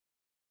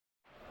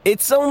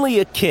It's only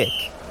a kick,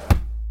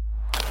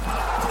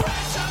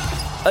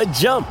 a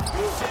jump,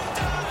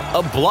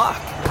 a block.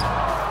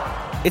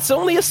 It's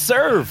only a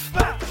serve.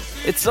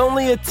 It's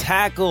only a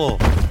tackle,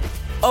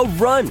 a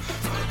run.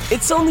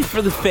 It's only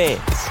for the fans.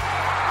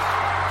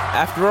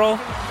 After all,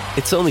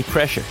 it's only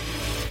pressure.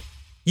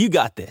 You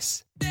got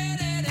this.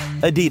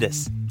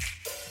 Adidas.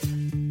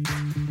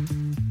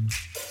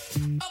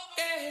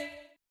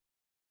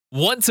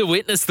 Want to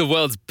witness the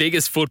world's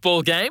biggest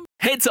football game?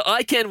 Head to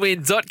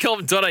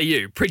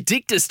iCanWin.com.au,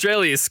 predict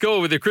Australia's score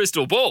with a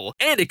crystal ball,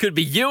 and it could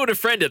be you and a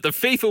friend at the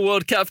FIFA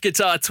World Cup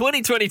Qatar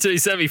 2022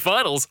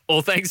 semi-finals,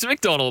 all thanks to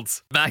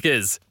McDonald's.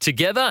 Maccas,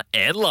 together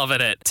and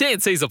loving it.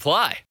 TNCs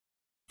apply.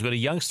 We've got a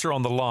youngster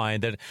on the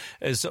line that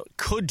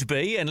could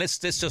be, and let's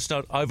just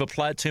not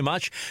overplay it too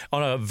much,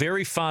 on a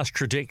very fast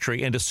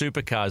trajectory into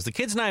supercars. The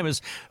kid's name is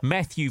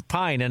Matthew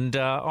Payne, and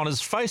on his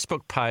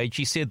Facebook page,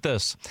 he said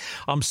this: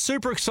 I'm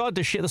super excited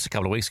to share this a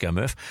couple of weeks ago,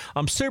 Murph.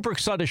 I'm super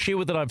excited to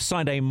share that I've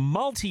signed a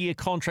multi-year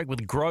contract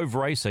with Grove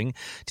Racing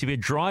to be a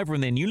driver in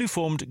their newly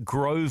formed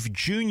Grove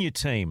Junior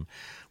team.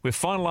 We're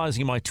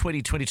finalising my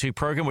 2022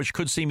 program, which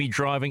could see me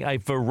driving a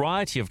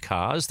variety of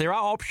cars. There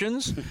are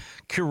options: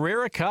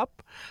 Carrera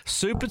Cup,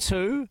 Super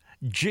 2,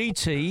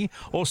 GT,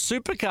 or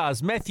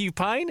Supercars. Matthew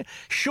Payne,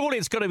 surely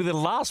it's got to be the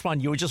last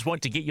one you would just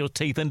want to get your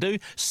teeth into,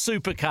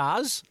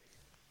 Supercars.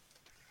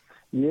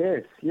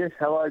 Yes.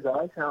 Hello,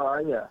 guys. How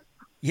are you?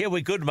 Yeah, we're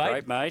good, mate.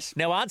 Great, mate.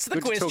 Now answer the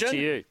Good question. to talk to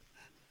you.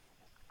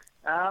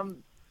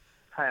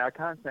 Hey, I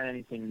can't say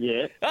anything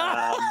yet,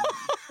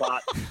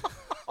 but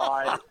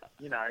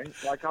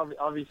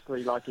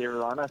obviously, like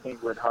everyone, I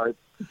think we'd hope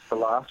it's the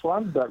last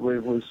one, but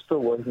we're still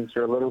working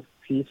through a little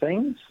few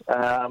things.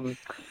 And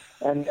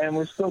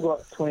we've still got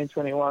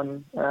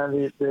 2021,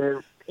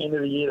 the end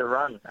of the year to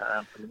run,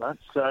 pretty much.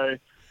 So,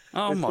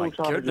 Oh, my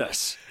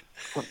goodness.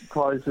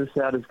 Close this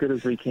out as good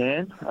as we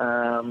can.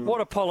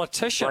 What a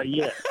politician.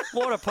 Yeah.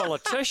 What a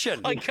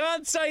politician. I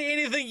can't say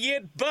anything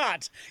yet,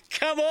 but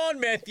come on,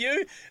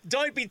 Matthew.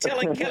 Don't be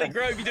telling Kelly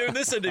Grove you're doing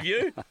this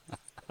interview.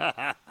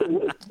 No,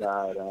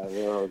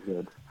 we're all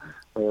good.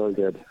 We're all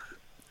good.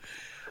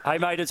 Hey,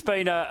 mate, it's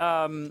been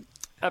a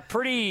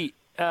pretty,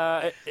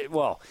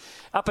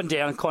 up and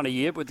down kind of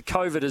year, but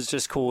COVID has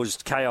just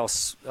caused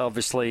chaos,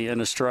 obviously, in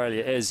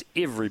Australia, as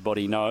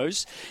everybody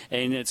knows,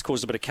 and it's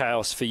caused a bit of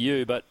chaos for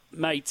you. But,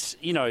 mate,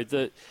 you know,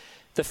 the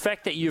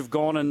fact that you've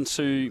gone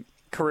into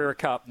Carrera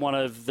Cup, one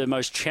of the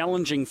most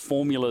challenging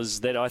formulas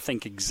that I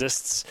think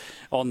exists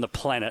on the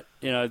planet,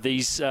 you know,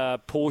 these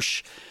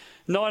Porsche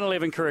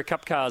 911 Carrera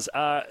Cup cars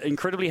are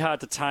incredibly hard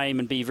to tame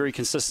and be very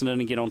consistent in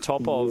and get on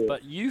top of,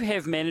 but you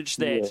have managed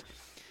that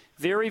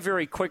very,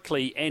 very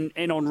quickly and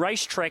on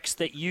racetracks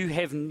that you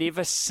have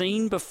never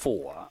seen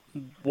before.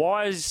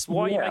 Why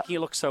are you making it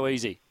look so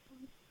easy?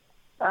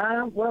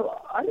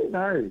 Well, I don't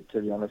know,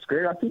 to be honest,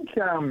 Greg. I think,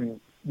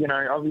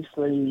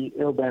 obviously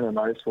Alabama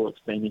Motorsport's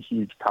been a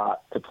huge part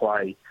to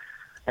play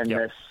in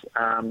this.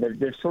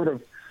 They've sort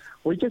of,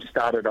 we just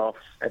started off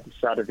at the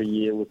start of the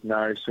year with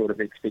no sort of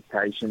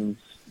expectations,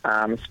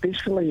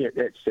 especially at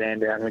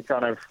Sandown.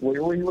 We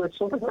were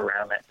sort of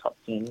around that top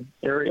 10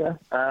 area.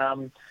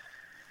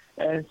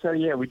 And so,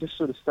 we just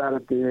sort of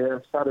started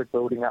there, started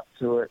building up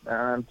to it,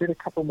 did a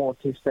couple more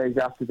test days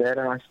after that,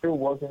 and I still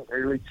wasn't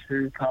really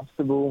too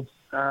comfortable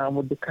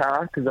with the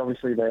car because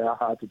obviously they are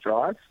hard to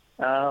drive.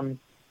 And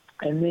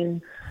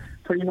then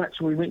pretty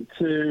much we went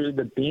to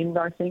the Bend,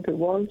 I think it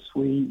was.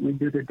 We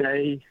did a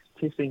day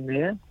testing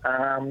there.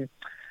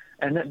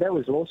 And that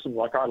was awesome.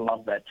 Like, I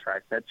love that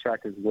track. That track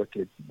is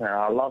wicked.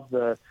 I love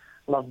the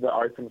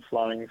open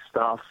flowing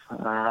stuff.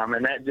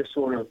 And that just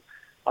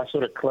I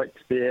sort of clicked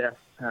there.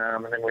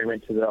 And then we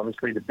went to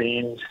the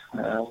Bend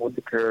with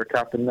the Carrera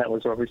Cup, and that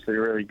was obviously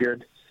really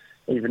good.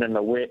 Even in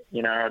the wet,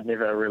 I'd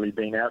never really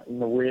been out in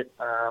the wet.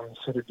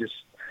 Sort of just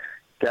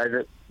gave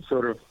it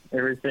sort of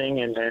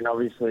everything, and then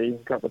obviously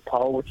got the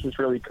pole, which was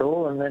really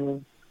cool. And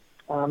then,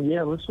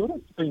 we've sort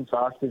of been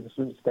faster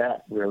since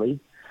that,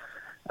 really.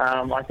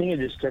 I think it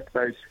just took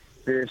those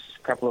first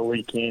couple of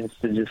weekends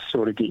to just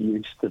sort of get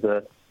used to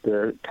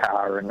the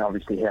car and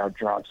obviously how it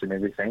drives and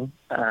everything.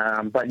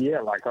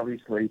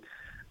 Obviously,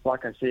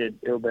 like I said,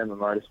 Alabama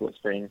Motorsport's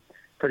been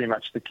pretty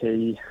much the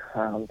key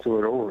to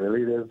it all,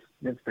 really.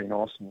 They've been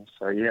awesome.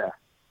 So, yeah.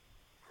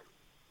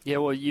 Yeah,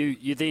 well,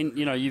 you then,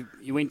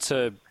 you went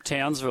to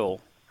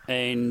Townsville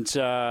and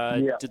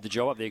did the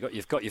job up there.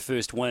 You've got your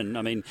first win.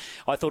 I mean,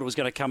 I thought it was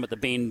going to come at the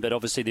Bend, but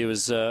obviously there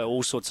was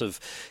all sorts of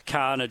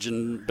carnage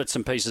and bits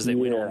and pieces that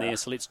went on there,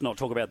 so let's not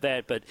talk about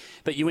that. But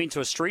you went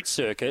to a street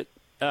circuit,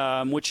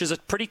 which is a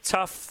pretty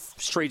tough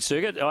street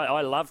circuit.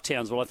 I love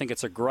Townsville. I think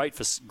it's a great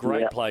place,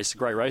 a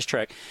great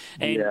racetrack.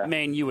 And,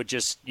 man,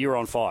 you're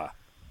on fire.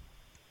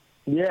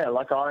 Yeah,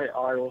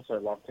 I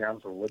also love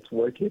Townsville. It's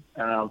wicked.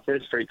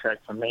 First street track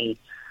for me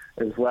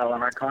as well,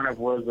 and I kind of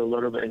was a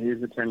little bit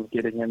hesitant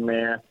getting in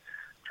there,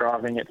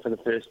 driving it for the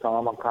first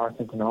time. I'm kind of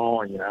thinking,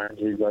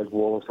 geez, those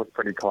walls look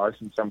pretty close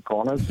in some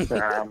corners.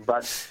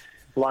 But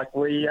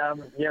we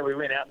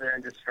went out there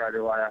and just straight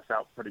away I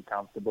felt pretty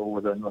comfortable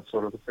within the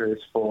sort of the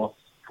first four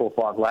or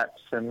five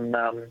laps, and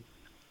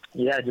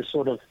just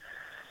sort of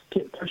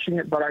kept pushing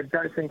it, but I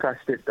don't think I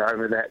stepped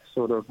over that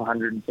sort of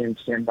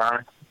 110%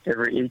 mark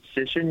each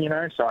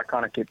session, so I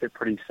kind of kept it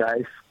pretty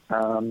safe,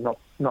 not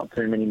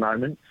too many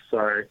moments.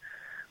 So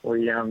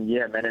we,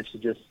 managed to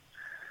just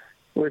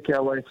work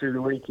our way through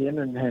the weekend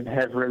and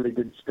have really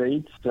good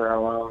speed.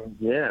 So,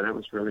 that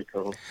was really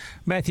cool.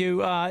 Matthew,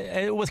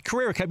 with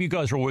Carrera Cup, you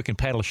guys are all working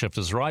paddle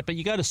shifters, right? But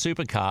you go to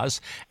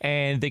Supercars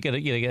and they're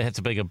going to have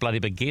to be a bloody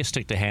big gear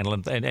stick to handle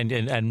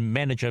and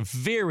manage a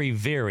very,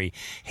 very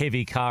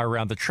heavy car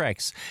around the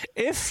tracks.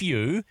 If,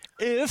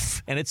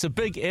 and it's a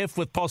big if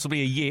with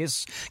possibly a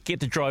yes,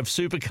 get to drive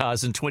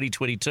Supercars in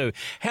 2022,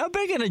 how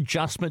big an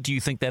adjustment do you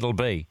think that'll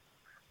be?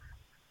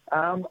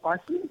 I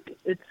think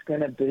it's going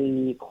to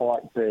be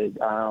quite big.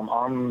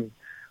 I'm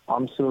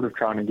sort of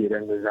trying to get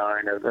in the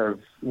zone of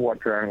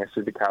what driving a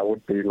supercar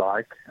would be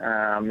like.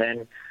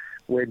 And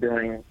we're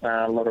doing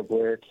a lot of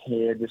work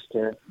here just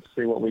to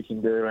see what we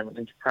can do and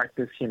to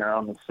practice,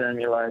 on the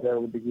simulator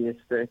with the gear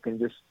stick and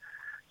just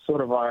sort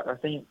of, I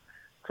think,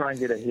 try and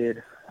get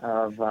ahead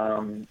of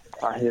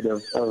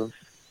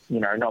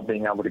not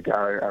being able to go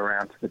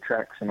around to the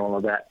tracks and all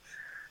of that.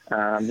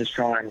 Just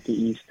try and get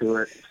used to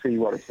it, see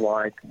what it's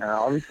like.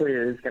 Obviously, it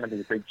is going to be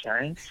a big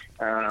change,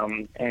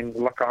 and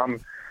look, I'm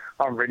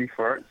ready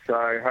for it.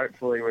 So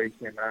hopefully, we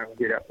can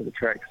get up to the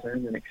track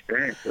soon and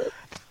experience it.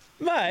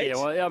 Mate. Yeah,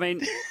 well, I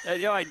mean,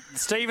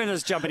 Stephen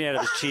is jumping out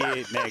of his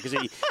chair now because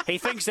he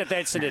thinks that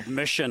that's an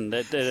admission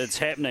that it's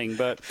happening.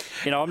 But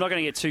I'm not going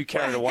to get too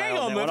carried away.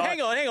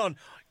 Hang on.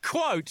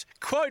 Quote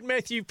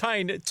Matthew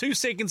Payne 2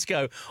 seconds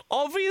ago.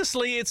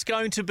 Obviously, it's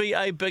going to be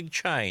a big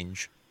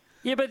change.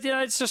 Yeah, but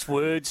it's just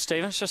words,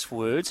 Stephen. It's just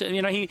words. And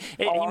he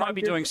might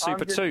be doing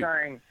Super 2.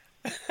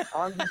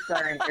 I'm just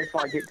saying, if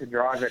I get to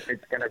drive it,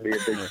 it's going to be a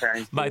big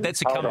change. Mate,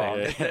 that's a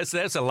comeback.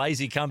 That's a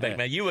lazy comeback,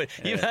 man.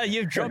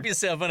 You've dropped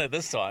yourself in it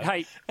this time.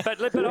 Hey, but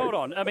hold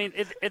on. I mean,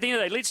 at the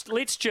end of the day,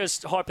 let's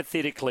just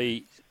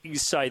hypothetically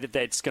say that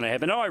that's going to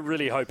happen. And I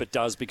really hope it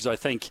does because I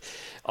think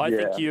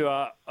you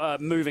are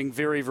moving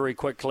very, very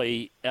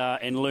quickly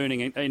and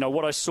learning.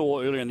 What I saw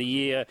earlier in the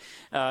year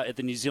at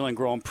the New Zealand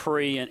Grand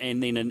Prix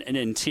and then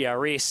in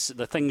TRS,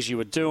 the things you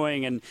were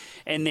doing, and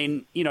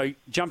then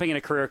jumping in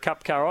a Carrera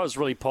Cup car, I was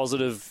really positive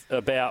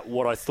about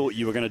what I thought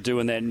you were going to do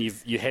in that, and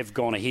you have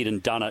gone ahead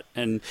and done it.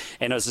 And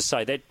as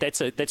I say,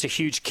 that's a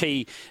huge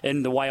key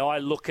in the way I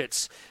look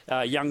at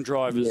young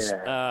drivers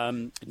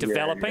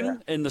developing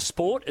in the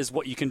sport is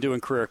what you can do in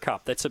Carrera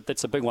Cup. That's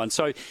a big one.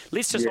 So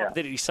let's just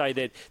hypothetically say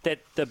that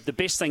the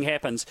best thing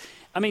happens.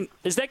 I mean,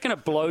 is that going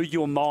to blow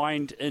your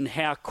mind in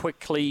how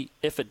quickly,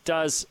 if it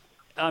does?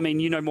 I mean,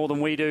 you know more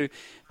than we do,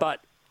 but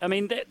I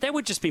mean that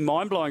would just be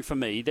mind blowing for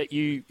me that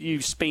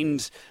you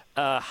spend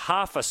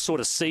half a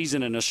sort of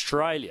season in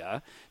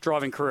Australia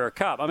driving Carrera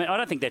Cup. I mean, I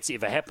don't think that's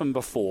ever happened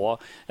before.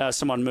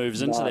 Someone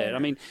moves into that. I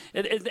mean,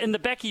 in the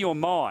back of your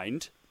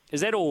mind,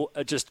 is that all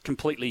just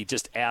completely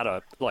just out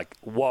of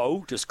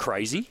whoa, just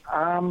crazy?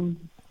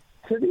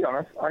 To be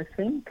honest, I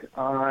think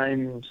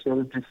I'm sort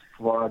of just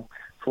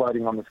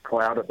floating on this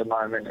cloud at the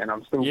moment, and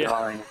I'm still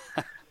going.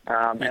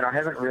 And I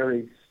haven't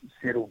really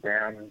settled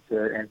down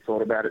and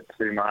thought about it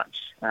too much.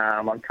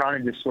 I'm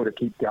trying to just sort of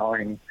keep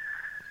going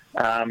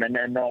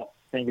and not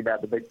think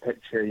about the big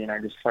picture,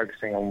 just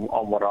focusing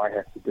on what I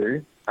have to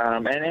do.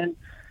 And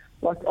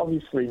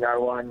obviously no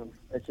one,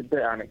 it's a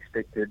bit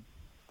unexpected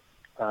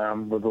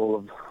with all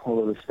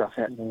of the stuff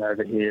happening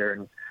over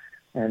here.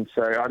 And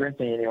so I don't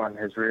think anyone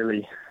has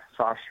really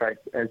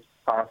fast-tracked as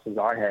fast as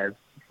I have,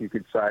 if you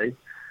could say,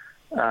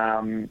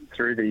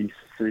 through these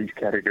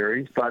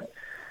categories. But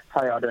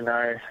hey, I don't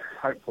know.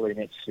 Hopefully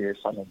next year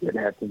something good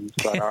happens.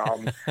 But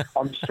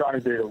I'm just trying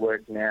to do the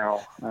work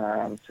now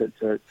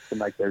to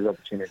make those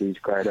opportunities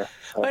greater.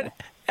 But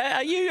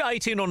are you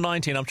 18 or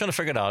 19? I'm trying to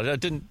figure it out.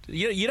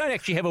 You don't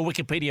actually have a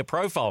Wikipedia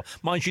profile,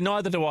 mind you.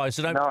 Neither do I.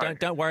 So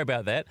don't worry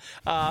about that.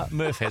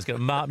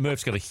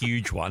 Murph's got a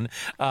huge one.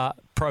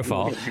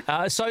 Profile.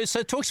 So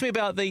talk to me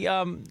about the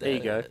there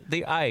you go.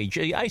 The age.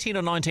 Are you 18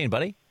 or 19,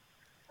 buddy?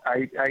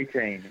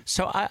 18.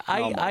 So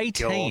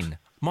 18.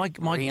 God.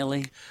 My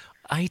really?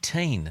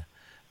 18.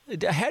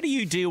 How do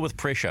you deal with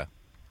pressure?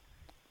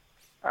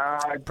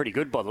 Pretty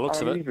good by the looks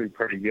of it. I'm usually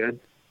pretty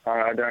good.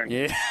 I don't.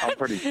 Yeah. I'm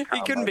pretty.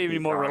 You couldn't be any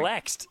more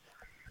relaxed.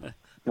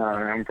 No,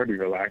 I'm pretty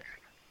relaxed.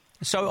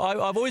 So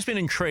I've always been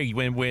intrigued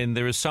when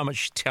there is so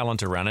much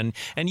talent around,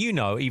 and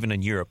even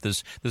in Europe,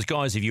 there's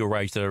guys of your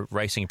age that are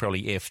racing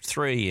probably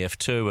F3,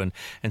 F2,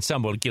 and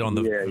some will get on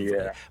the.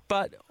 Yeah.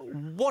 But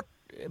what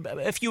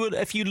if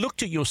you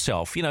looked at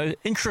yourself,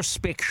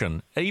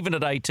 introspection, even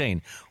at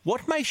 18,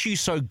 what makes you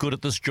so good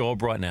at this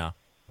job right now?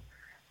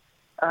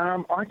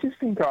 I just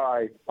think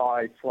I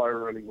flow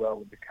really well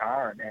with the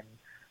car, and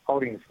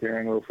holding the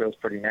steering wheel feels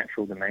pretty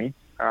natural to me.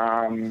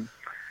 I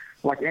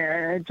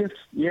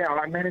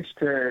managed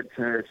to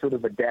sort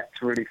of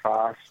adapt really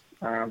fast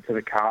to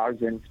the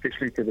cars, and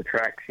especially to the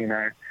tracks.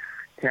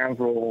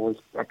 Townsville was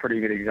a pretty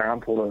good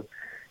example of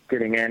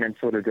getting in and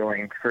sort of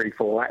doing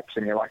 3-4 laps,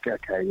 and you're like,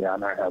 okay, yeah, I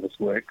know how this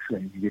works,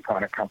 and you're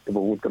kind of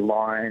comfortable with the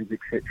lines,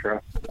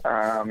 etc.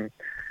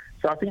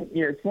 So I think,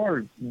 it's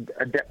more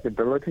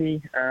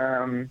adaptability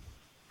and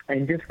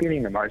just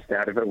getting the most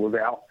out of it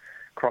without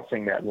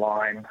crossing that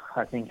line,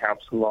 I think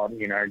helps a lot,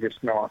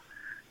 just not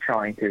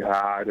trying too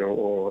hard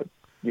or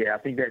I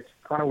think that's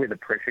kind of where the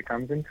pressure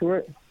comes into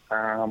it. But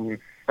I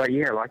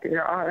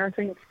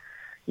think,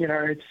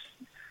 it's,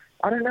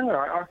 I don't know,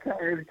 I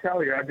can't really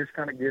tell you. I just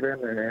kind of get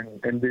in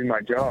and do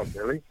my job,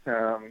 really.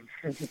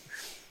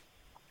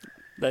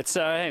 That's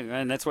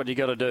and that's what you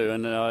got to do,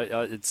 and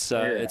it's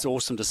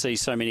awesome to see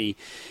so many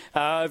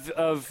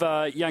of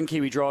young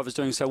Kiwi drivers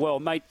doing so well,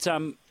 mate.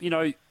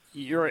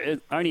 You're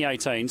only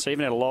 18, so you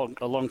haven't had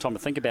a long time to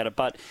think about it.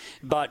 But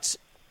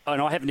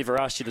and I have never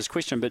asked you this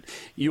question, but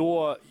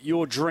your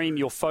dream,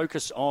 your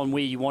focus on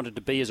where you wanted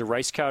to be as a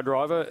race car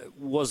driver,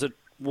 was it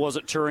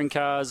touring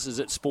cars? Is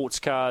it sports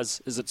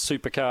cars? Is it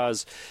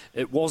supercars?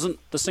 It wasn't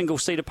the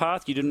single-seater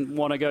path? You didn't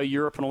want to go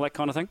Europe and all that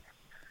kind of thing?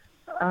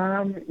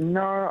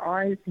 No,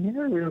 I've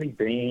never really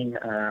been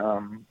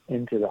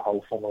into the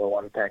whole Formula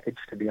One package,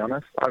 to be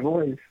honest. I've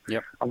always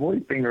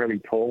been really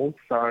tall,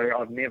 so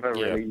I've never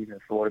really even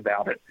thought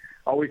about it.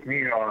 I always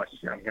knew,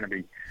 I'm going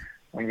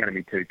to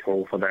be too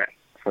tall for that,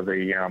 for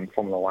the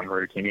Formula One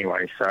route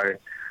anyway. So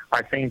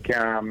I think,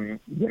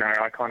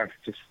 I kind of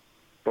just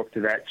looked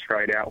at that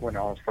straight out when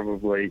I was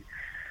probably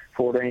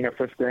 14 or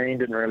 15,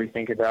 didn't really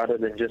think about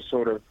it, and just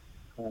sort of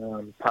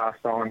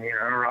passed on,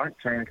 all right,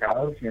 touring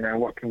cars,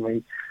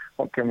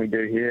 what can we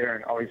do here?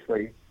 And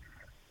obviously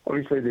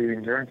the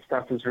endurance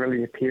stuff is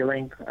really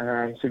appealing.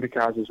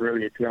 Supercars is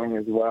really appealing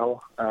as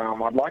well.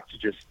 I'd like to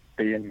just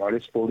be in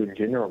motorsport in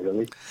general,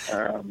 really.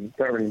 Don't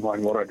really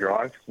mind what I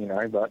drive,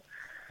 but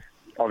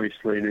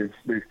obviously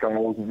there's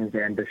goals and there's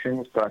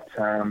ambitions. But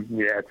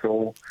it's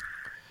all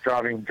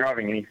driving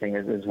anything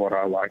is what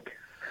I like.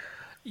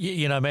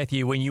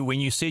 Matthew, when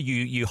you said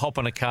you hop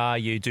on a car,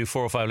 you do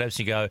 4 or 5 laps,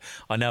 and you go,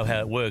 I know how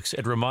it works.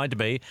 It reminded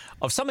me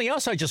of something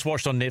else I just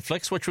watched on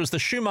Netflix, which was the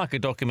Schumacher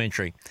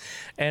documentary.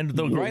 And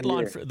the great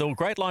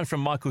line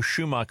from Michael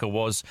Schumacher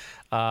was,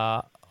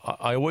 I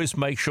always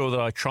make sure that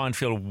I try and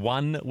feel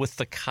one with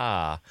the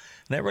car.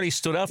 And that really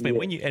stood out for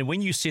me. Yeah.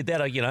 When you said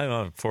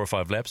that, 4 or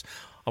 5 laps,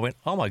 I went,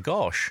 oh my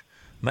gosh.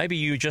 Maybe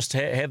you just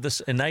have this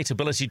innate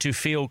ability to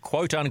feel,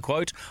 quote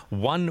unquote,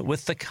 one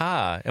with the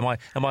car. Am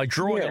I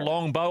drawing a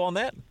long bow on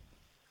that?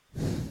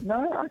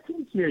 No, I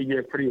think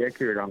you're pretty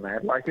accurate on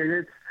that.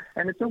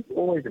 It's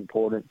always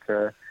important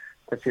to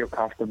feel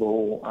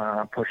comfortable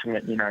pushing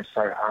it,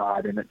 so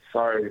hard, and it's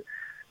so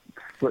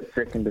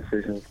split-second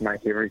decisions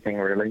make everything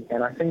really.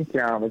 And I think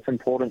it's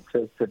important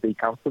to be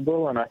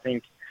comfortable. And I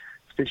think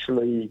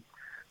especially,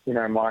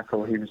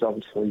 Michael, he was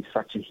obviously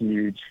such a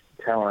huge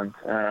talent.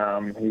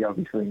 He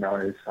obviously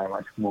knows so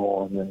much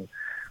more than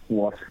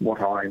what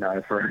I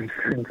know, for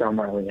instance. I'm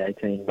only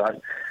 18.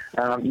 But,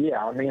 I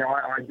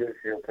do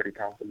feel pretty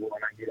comfortable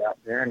when I get out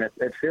there, and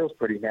it feels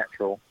pretty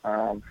natural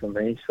for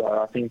me. So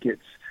I think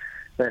it's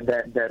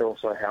that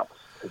also helps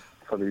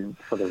for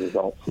the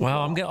results.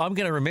 Well, I'm going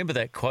to remember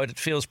that quote. It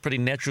feels pretty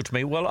natural to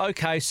me. Well,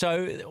 okay,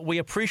 so we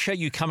appreciate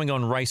you coming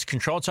on Race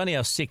Control. It's only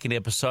our second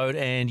episode,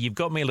 and you've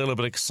got me a little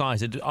bit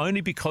excited,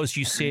 only because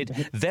you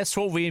said that's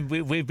what we've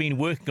been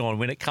working on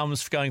when it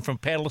comes going from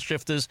paddle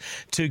shifters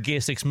to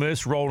Gesicks.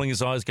 Murph's rolling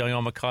his eyes going,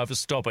 oh, McIver,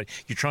 stop it.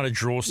 You're trying to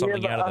draw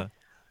something out of them.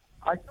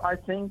 I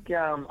think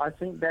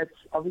that's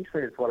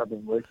obviously it's what I've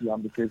been working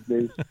on, because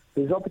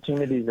there's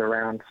opportunities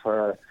around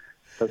for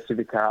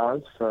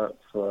Supercars, for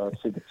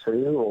Super 2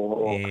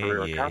 or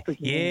Career Cup.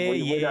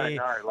 We don't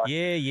know.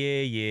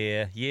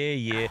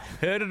 Yeah.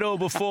 Heard it all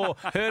before,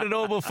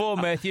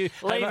 Matthew.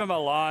 Leave him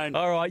alone.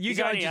 All right, He's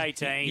only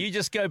 18. You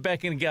just go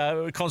back and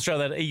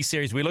concentrate on that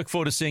E-Series. We look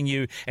forward to seeing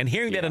you and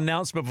hearing that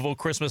announcement before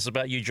Christmas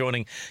about you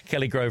joining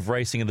Kelly Grove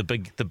Racing in the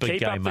big game, mate.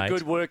 Keep up the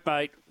good work,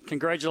 mate.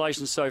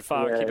 Congratulations so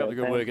far. Keep up the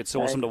good work. It's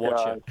awesome to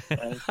watch it.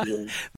 Thank you.